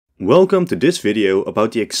Welcome to this video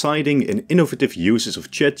about the exciting and innovative uses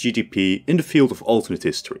of ChatGPT in the field of alternate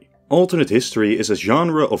history. Alternate history is a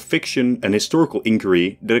genre of fiction and historical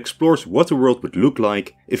inquiry that explores what the world would look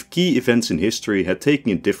like if key events in history had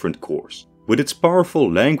taken a different course. With its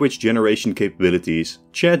powerful language generation capabilities,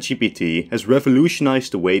 ChatGPT has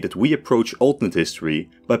revolutionized the way that we approach alternate history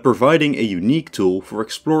by providing a unique tool for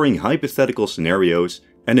exploring hypothetical scenarios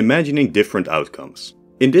and imagining different outcomes.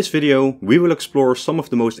 In this video, we will explore some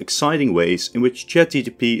of the most exciting ways in which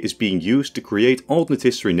ChatGPT is being used to create alternate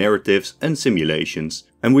history narratives and simulations,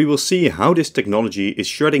 and we will see how this technology is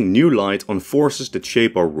shedding new light on forces that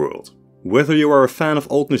shape our world. Whether you are a fan of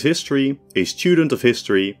alternate history, a student of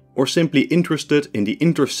history, or simply interested in the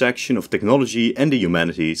intersection of technology and the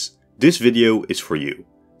humanities, this video is for you.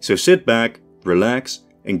 So sit back, relax,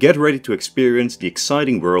 and get ready to experience the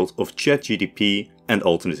exciting world of ChatGPT and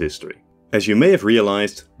alternate history. As you may have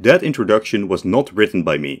realized, that introduction was not written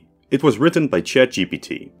by me. It was written by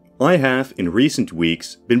ChatGPT. I have, in recent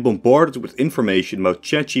weeks, been bombarded with information about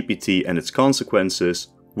ChatGPT and its consequences,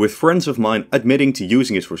 with friends of mine admitting to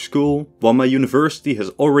using it for school, while my university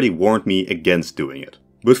has already warned me against doing it.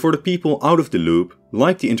 But for the people out of the loop,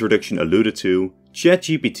 like the introduction alluded to,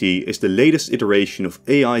 ChatGPT is the latest iteration of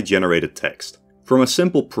AI-generated text. From a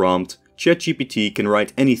simple prompt, ChatGPT can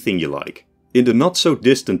write anything you like. In the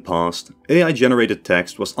not-so-distant past, AI-generated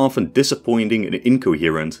text was often disappointing and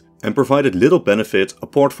incoherent and provided little benefit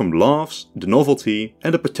apart from laughs, the novelty,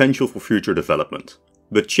 and the potential for future development.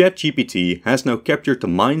 But ChatGPT has now captured the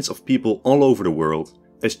minds of people all over the world,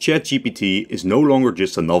 as ChatGPT is no longer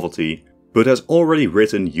just a novelty, but has already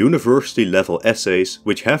written university-level essays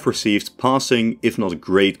which have received passing, if not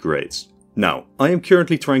great grades. Now, I am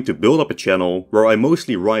currently trying to build up a channel where I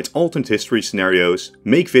mostly write alternate history scenarios,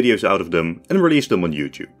 make videos out of them, and release them on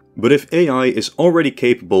YouTube. But if AI is already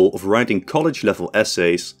capable of writing college-level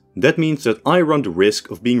essays, that means that I run the risk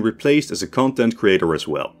of being replaced as a content creator as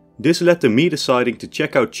well. This led to me deciding to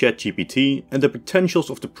check out ChatGPT and the potentials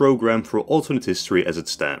of the program for alternate history as it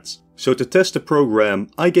stands. So to test the program,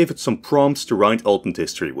 I gave it some prompts to write alternate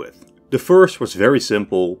history with. The first was very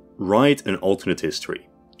simple: write an alternate history.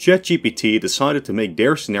 ChatGPT decided to make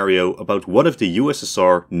their scenario about what if the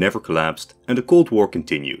USSR never collapsed and the Cold War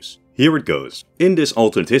continues. Here it goes. In this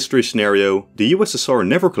alternate history scenario, the USSR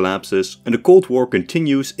never collapses and the Cold War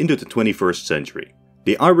continues into the 21st century.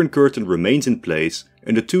 The Iron Curtain remains in place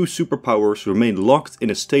and the two superpowers remain locked in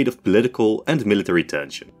a state of political and military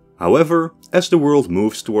tension. However, as the world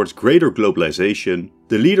moves towards greater globalization,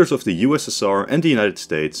 the leaders of the USSR and the United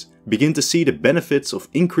States begin to see the benefits of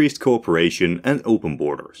increased cooperation and open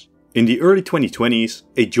borders. In the early 2020s,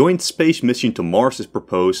 a joint space mission to Mars is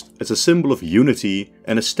proposed as a symbol of unity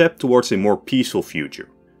and a step towards a more peaceful future.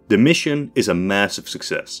 The mission is a massive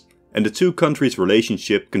success, and the two countries'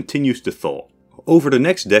 relationship continues to thaw. Over the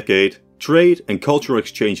next decade, trade and cultural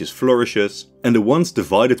exchanges flourishes, and the once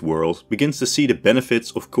divided world begins to see the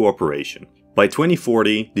benefits of cooperation. By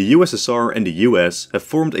 2040, the USSR and the US have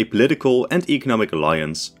formed a political and economic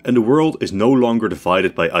alliance, and the world is no longer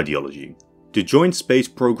divided by ideology. The joint space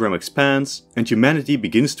program expands, and humanity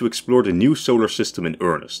begins to explore the new solar system in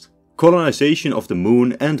earnest. Colonization of the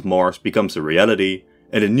Moon and Mars becomes a reality,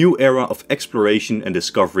 and a new era of exploration and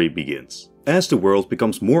discovery begins. As the world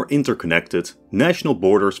becomes more interconnected, national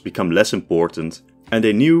borders become less important, and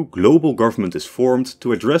a new global government is formed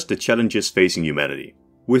to address the challenges facing humanity.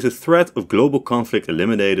 With the threat of global conflict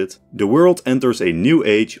eliminated, the world enters a new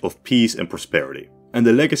age of peace and prosperity, and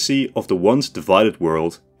the legacy of the once divided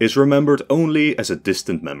world is remembered only as a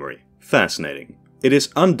distant memory. Fascinating. It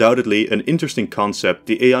is undoubtedly an interesting concept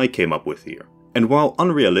the AI came up with here, and while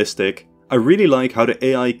unrealistic, I really like how the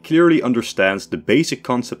AI clearly understands the basic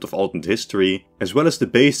concept of alternate history, as well as the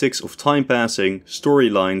basics of time passing,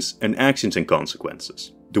 storylines, and actions and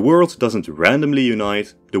consequences. The world doesn't randomly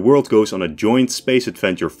unite, the world goes on a joint space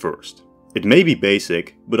adventure first. It may be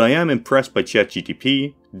basic, but I am impressed by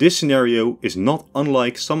ChatGPT. This scenario is not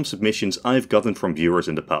unlike some submissions I've gotten from viewers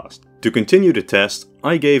in the past. To continue the test,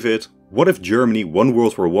 I gave it "What if Germany won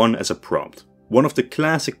World War I" as a prompt, one of the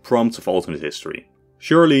classic prompts of alternate history.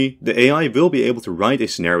 Surely, the AI will be able to write a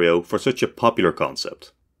scenario for such a popular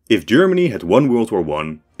concept. If Germany had won World War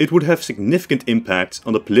I, it would have significant impacts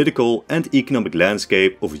on the political and economic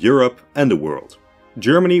landscape of Europe and the world.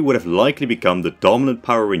 Germany would have likely become the dominant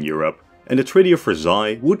power in Europe, and the Treaty of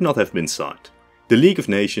Versailles would not have been signed. The League of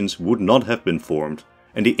Nations would not have been formed,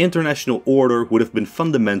 and the international order would have been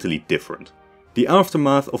fundamentally different. The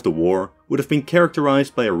aftermath of the war would have been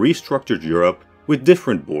characterized by a restructured Europe with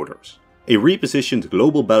different borders, a repositioned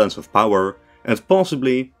global balance of power, and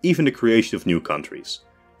possibly even the creation of new countries.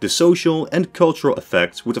 the social and cultural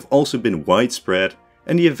effects would have also been widespread,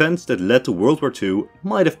 and the events that led to World War II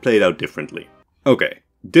might have played out differently. Okay,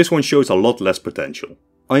 this one shows a lot less potential.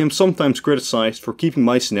 I am sometimes criticized for keeping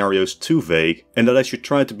my scenarios too vague and that I should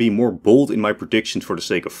try to be more bold in my predictions for the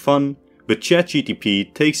sake of fun, but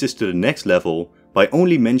ChatGPT takes this to the next level by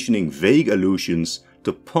only mentioning vague allusions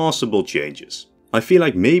to possible changes. I feel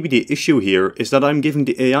like maybe the issue here is that I'm giving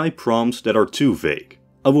the AI prompts that are too vague.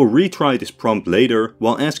 I will retry this prompt later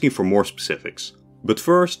while asking for more specifics. But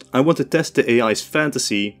first, I want to test the AI's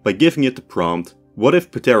fantasy by giving it the prompt, what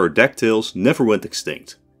if pterodactyls never went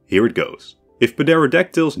extinct? Here it goes. If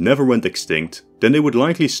pterodactyls never went extinct, then they would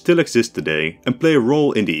likely still exist today and play a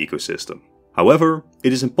role in the ecosystem. However,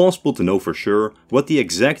 it is impossible to know for sure what the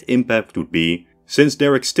exact impact would be, since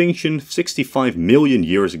their extinction 65 million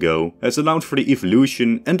years ago has allowed for the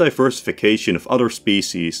evolution and diversification of other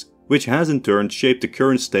species, which has in turn shaped the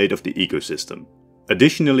current state of the ecosystem.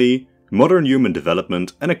 Additionally, modern human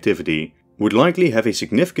development and activity would likely have a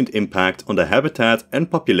significant impact on the habitat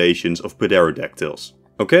and populations of pterodactyls.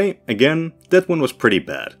 Okay, again, that one was pretty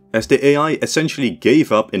bad, as the AI essentially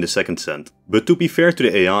gave up in the second sentence. But to be fair to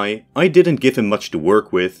the AI, I didn't give him much to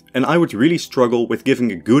work with, and I would really struggle with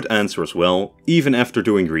giving a good answer as well, even after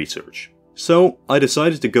doing research. So I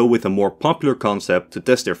decided to go with a more popular concept to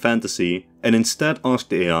test their fantasy, and instead asked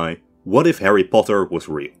the AI, what if Harry Potter was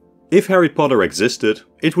real? If Harry Potter existed,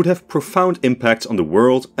 it would have profound impacts on the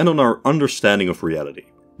world and on our understanding of reality.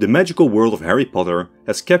 The magical world of Harry Potter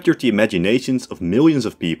has captured the imaginations of millions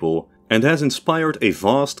of people and has inspired a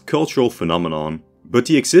vast cultural phenomenon, but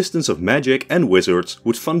the existence of magic and wizards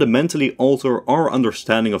would fundamentally alter our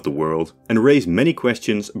understanding of the world and raise many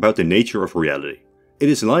questions about the nature of reality. It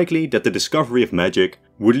is likely that the discovery of magic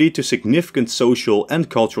would lead to significant social and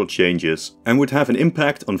cultural changes and would have an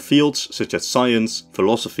impact on fields such as science,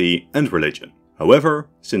 philosophy and religion. However,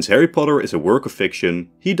 since Harry Potter is a work of fiction,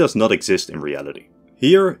 he does not exist in reality.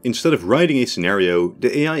 Here, instead of writing a scenario,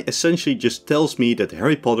 the AI essentially just tells me that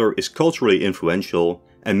Harry Potter is culturally influential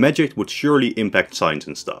and magic would surely impact science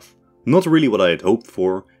and stuff. Not really what I had hoped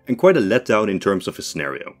for, and quite a letdown in terms of a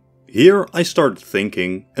scenario. Here I started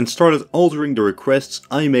thinking and started altering the requests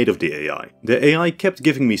I made of the AI. The AI kept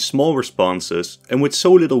giving me small responses, and with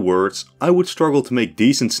so little words I would struggle to make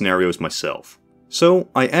decent scenarios myself. So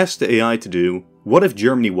I asked the AI to do, what if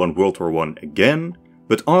Germany won World War I again,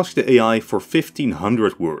 but asked the AI for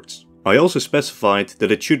 1500 words. I also specified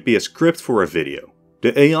that it should be a script for a video.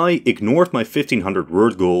 The AI ignored my 1500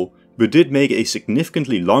 word goal, but did make a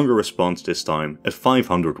significantly longer response this time at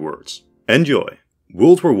 500 words. Enjoy!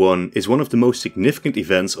 World War I is one of the most significant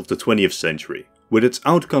events of the 20th century, with its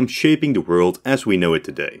outcome shaping the world as we know it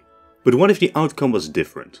today. But what if the outcome was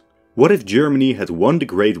different? What if Germany had won the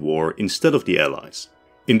Great War instead of the Allies?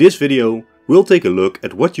 In this video, we'll take a look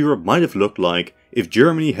at what Europe might have looked like if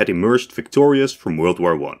Germany had emerged victorious from World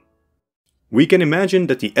War I. We can imagine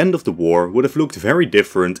that the end of the war would have looked very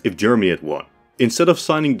different if Germany had won. Instead of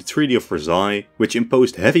signing the Treaty of Versailles, which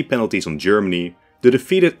imposed heavy penalties on Germany, the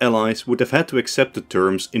defeated allies would have had to accept the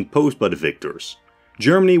terms imposed by the victors.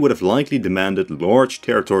 Germany would have likely demanded large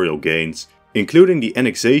territorial gains, including the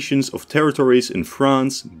annexations of territories in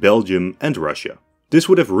France, Belgium and Russia. This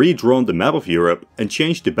would have redrawn the map of Europe and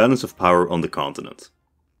changed the balance of power on the continent.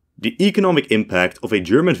 The economic impact of a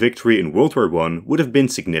German victory in World War I would have been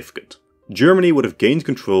significant. Germany would have gained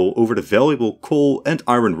control over the valuable coal and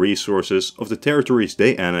iron resources of the territories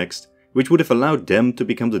they annexed, which would have allowed them to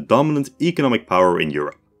become the dominant economic power in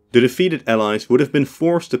Europe. The defeated allies would have been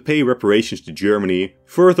forced to pay reparations to Germany,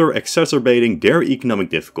 further exacerbating their economic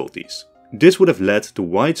difficulties. This would have led to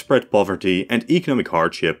widespread poverty and economic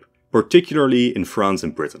hardship, particularly in France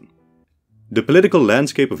and Britain. The political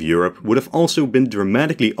landscape of Europe would have also been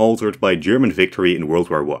dramatically altered by a German victory in World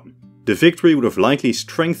War I. The victory would have likely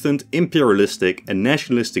strengthened imperialistic and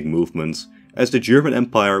nationalistic movements, as the German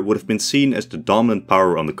Empire would have been seen as the dominant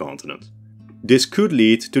power on the continent. This could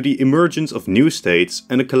lead to the emergence of new states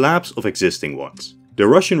and the collapse of existing ones. The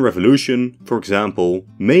Russian Revolution, for example,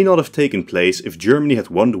 may not have taken place if Germany had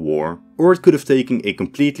won the war, or it could have taken a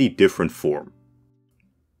completely different form.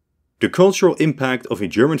 The cultural impact of a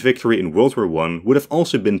German victory in World War I would have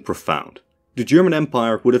also been profound. The German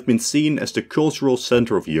Empire would have been seen as the cultural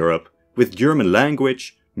center of Europe, with German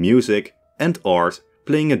language, music and art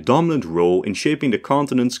playing a dominant role in shaping the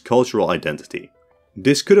continent's cultural identity.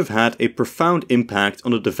 This could have had a profound impact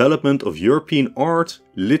on the development of European art,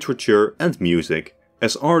 literature and music,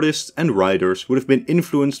 as artists and writers would have been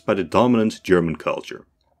influenced by the dominant German culture.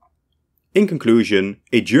 In conclusion,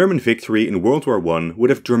 a German victory in World War I would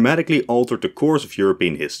have dramatically altered the course of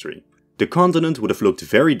European history. the continent would have looked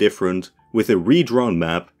very different, with a redrawn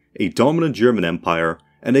map, a dominant German empire,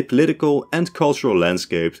 and a political and cultural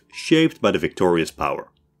landscape shaped by the victorious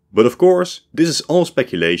power. But of course, this is all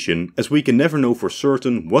speculation, as we can never know for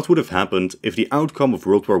certain what would have happened if the outcome of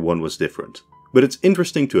World War I was different. But it's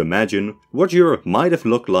interesting to imagine what Europe might have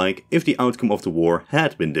looked like if the outcome of the war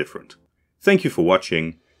had been different. Thank you for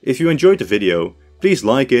watching. If you enjoyed the video, please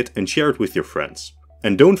like it and share it with your friends.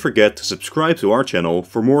 And don't forget to subscribe to our channel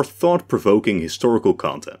for more thought-provoking historical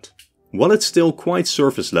content. While it's still quite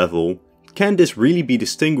surface level, can this really be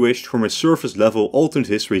distinguished from a surface level alternate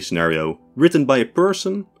history scenario written by a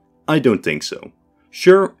person? I don't think so.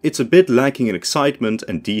 Sure, it's a bit lacking in excitement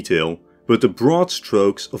and detail, but the broad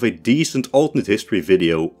strokes of a decent alternate history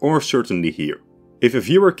video are certainly here. If a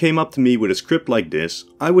viewer came up to me with a script like this,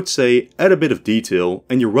 I would say add a bit of detail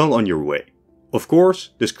and you're well on your way. Of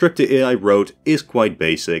course, the script the AI wrote is quite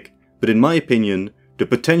basic, but in my opinion, the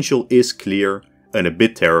potential is clear and a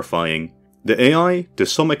bit terrifying. The AI, to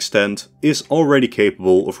some extent, is already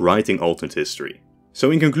capable of writing alternate history.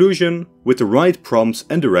 So in conclusion, with the right prompts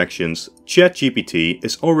and directions, ChatGPT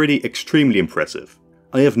is already extremely impressive.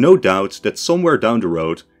 I have no doubt that somewhere down the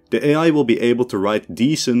road, the AI will be able to write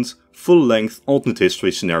decent, full-length alternate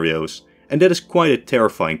history scenarios, and that is quite a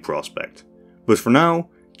terrifying prospect. But for now,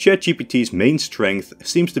 ChatGPT's main strength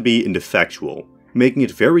seems to be in the factual, making it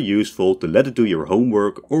very useful to let it do your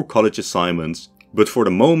homework or college assignments, but for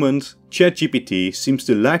the moment, ChatGPT seems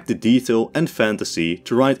to lack the detail and fantasy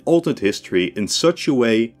to write alternate history in such a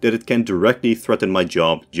way that it can directly threaten my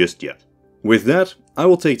job just yet. With that, I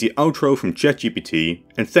will take the outro from ChatGPT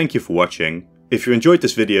and thank you for watching. If you enjoyed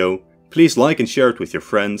this video, please like and share it with your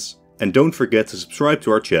friends, and don't forget to subscribe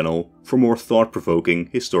to our channel for more thought-provoking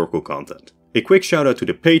historical content. A quick shout out to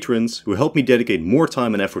the patrons who help me dedicate more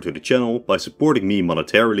time and effort to the channel by supporting me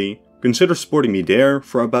monetarily. Consider supporting me there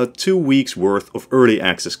for about 2 weeks worth of early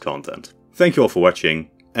access content. Thank you all for watching,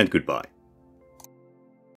 and goodbye.